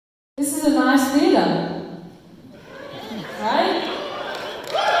This is a nice theatre, right?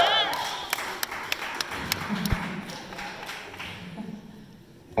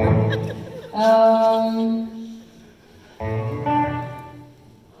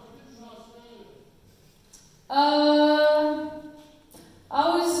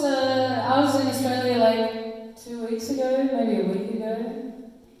 I was in Australia like 2 weeks ago, maybe a week ago.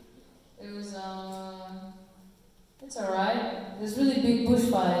 It was it's alright. There's really big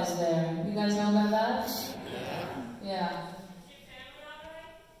bushfires there. You guys know about that? Yeah.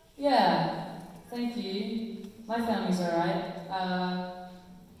 Yeah. Thank you. My family's alright.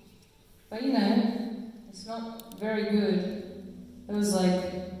 But you know, it's not very good. It was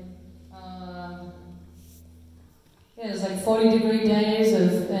like, yeah, it was like 40-degree days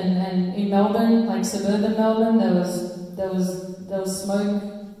and in Melbourne, like suburban Melbourne, there was smoke,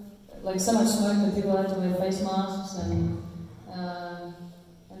 like so much smoke that people had to wear face masks, and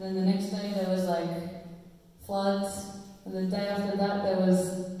then the next day there was like floods, and the day after that there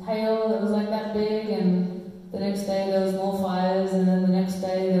was hail that was like that big, and the next day there was more fires, and then the next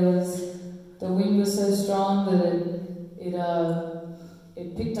day the wind was so strong that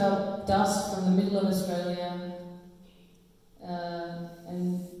it picked up dust from the middle of Australia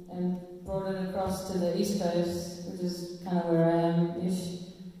and brought it across to the east coast, which is kind of where I am-ish.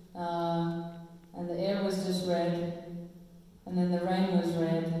 And the air was just red, and then the rain was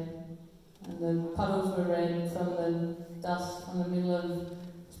red, and the puddles were red from the dust from the middle of...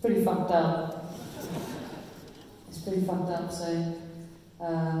 It's pretty fucked up. It's pretty fucked up, so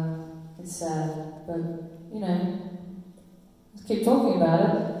it's sad, but you know, let's keep talking about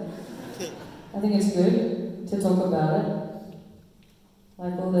it. I think it's good to talk about it.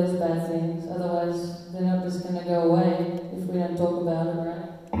 Like all those bad things, otherwise they're not just going to go away if we don't talk about it, right?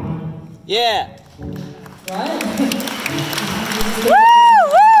 Yeah! Right? Woo!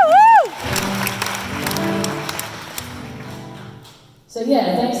 Woo! Woo! So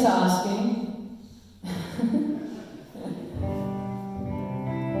yeah, thanks for asking.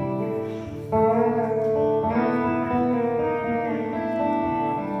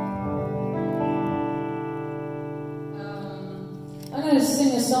 I'm going to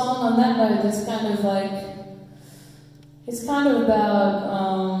sing a song on that note that's kind of like, it's kind of about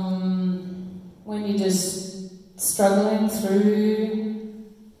when you're just struggling through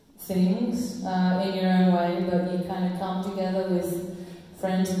things in your own way, but you kind of come together with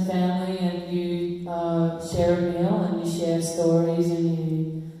friends and family, and you share a meal, and you share stories, and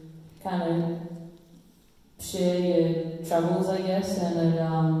you kind of share your troubles, I guess, and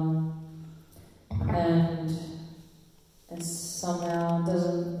somehow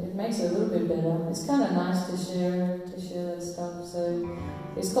it makes it a little bit better. It's kind of nice to share that stuff. So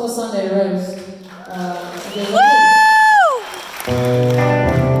it's called Sunday Roast.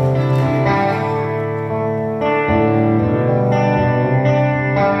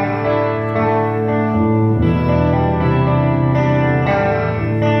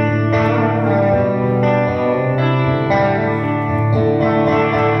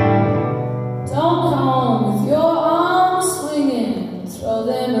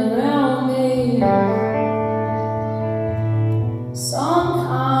 Some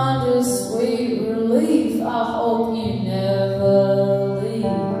kind of sweet relief, I hope you never leave.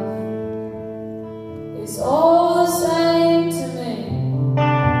 It's all the same to me.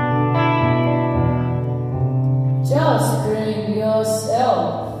 Just bring yourself.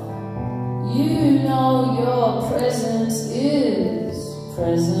 You know your presence is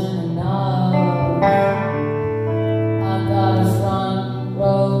present enough. I got a front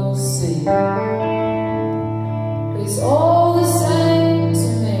row seat. It's all the same to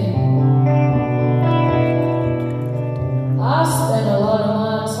me. I spend a lot of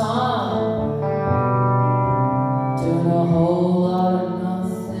my time doing a whole lot of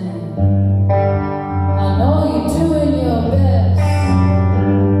nothing. I know you're doing your best.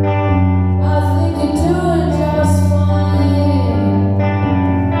 I think you're doing just fine.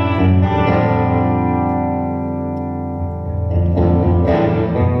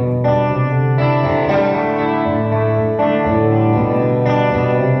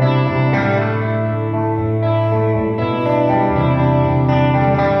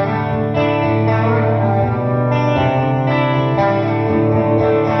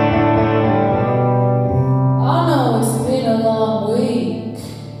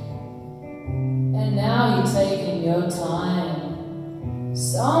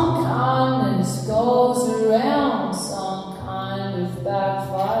 Some kindness goes around, some kind of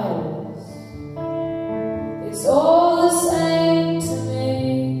backfire.